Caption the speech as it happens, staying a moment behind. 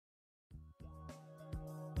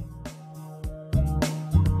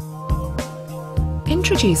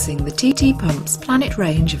Introducing the TT Pumps Planet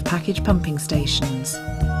range of package pumping stations.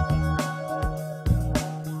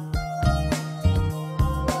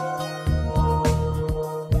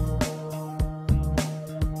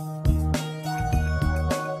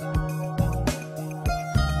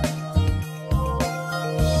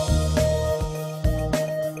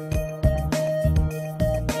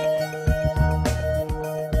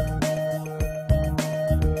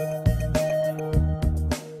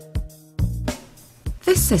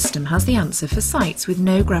 This system has the answer for sites with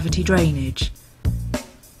no gravity drainage.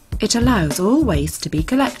 It allows all waste to be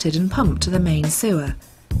collected and pumped to the main sewer.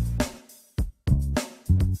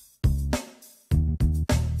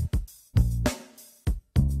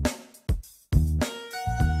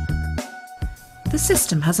 The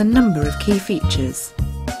system has a number of key features.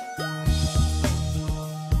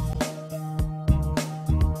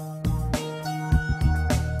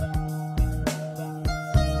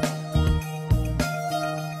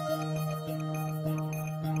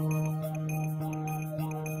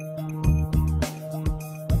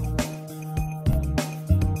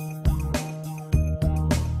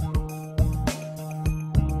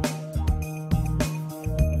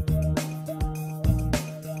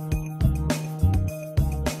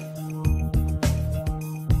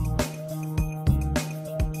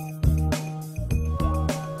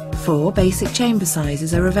 Four basic chamber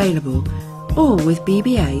sizes are available, all with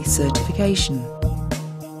BBA certification.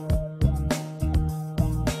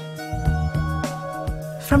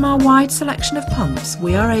 From our wide selection of pumps,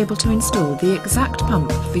 we are able to install the exact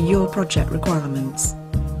pump for your project requirements.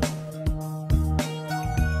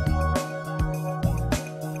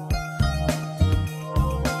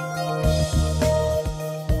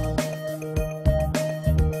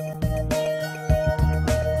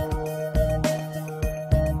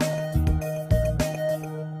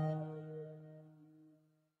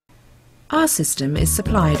 Our system is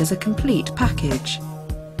supplied as a complete package.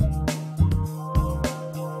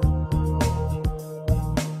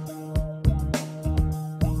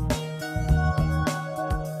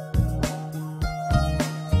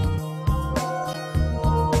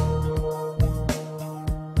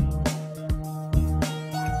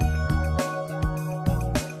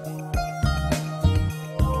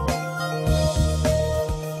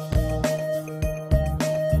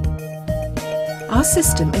 Our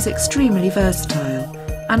system is extremely versatile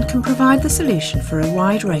and can provide the solution for a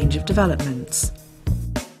wide range of developments.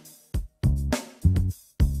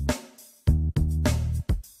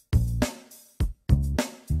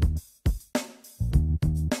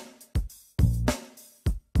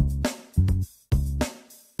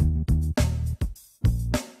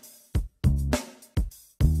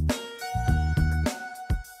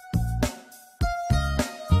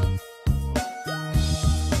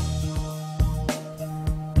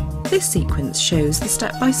 This sequence shows the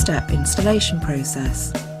step-by-step installation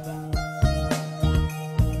process.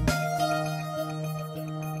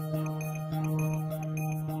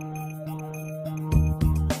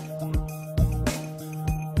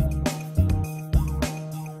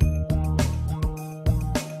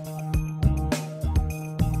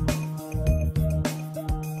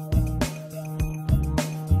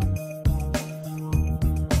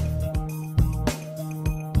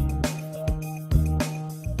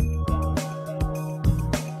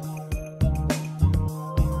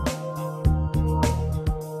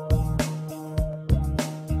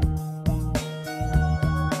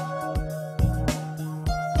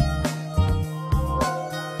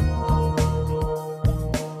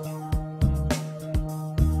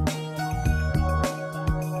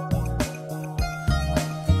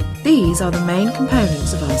 These are the main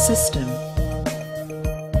components of our system.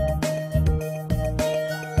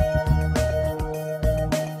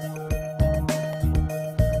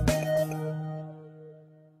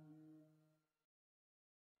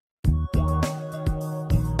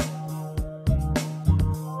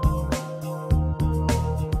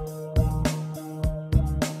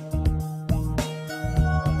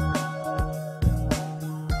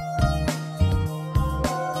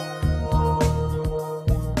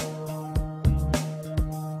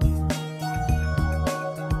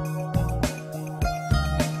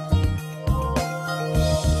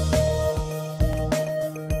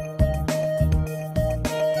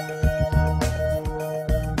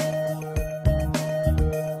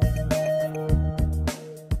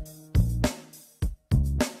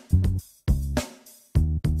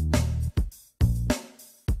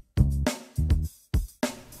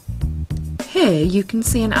 Here you can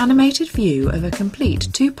see an animated view of a complete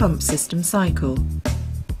two-pump system cycle.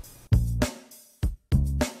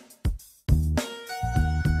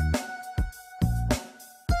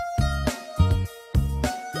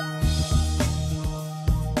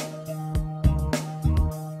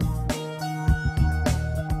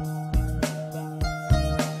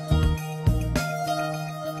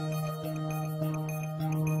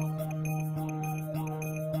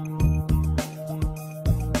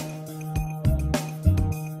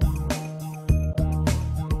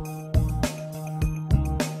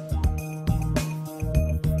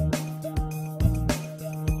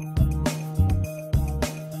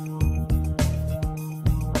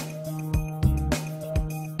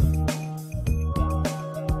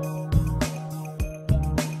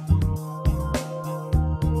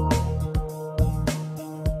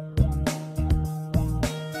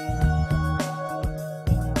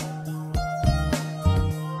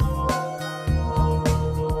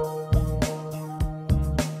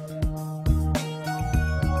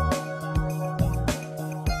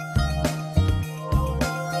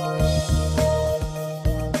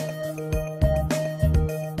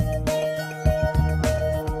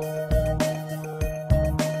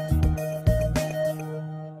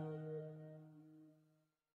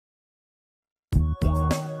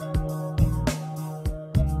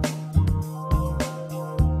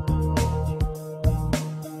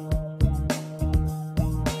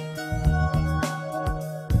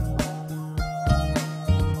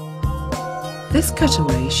 This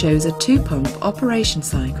cutaway shows a 2-pump operation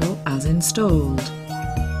cycle as installed.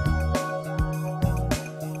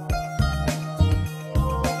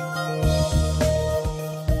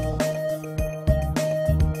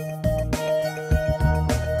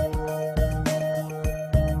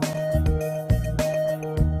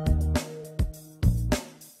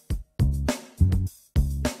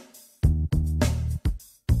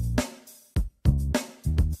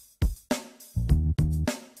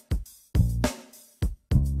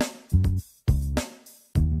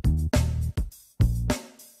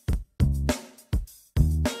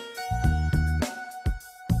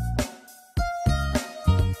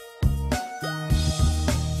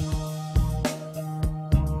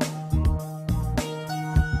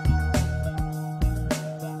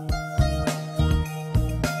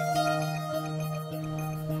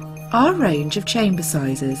 Our range of chamber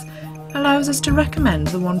sizes allows us to recommend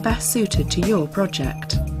the one best suited to your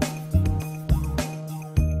project.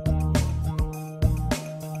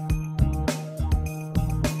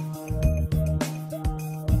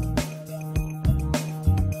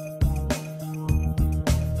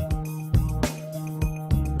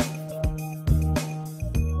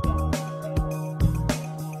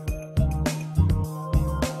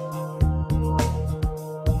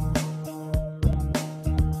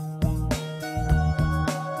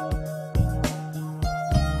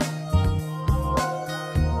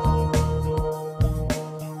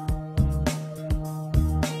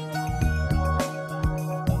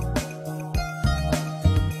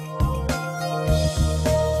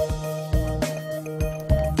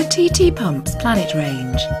 TT Pumps Planet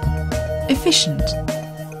Range. Efficient,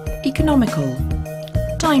 economical,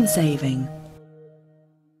 time-saving.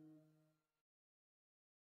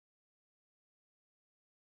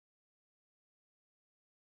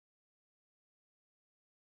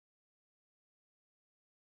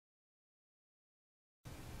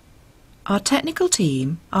 Our technical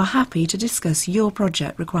team are happy to discuss your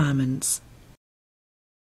project requirements.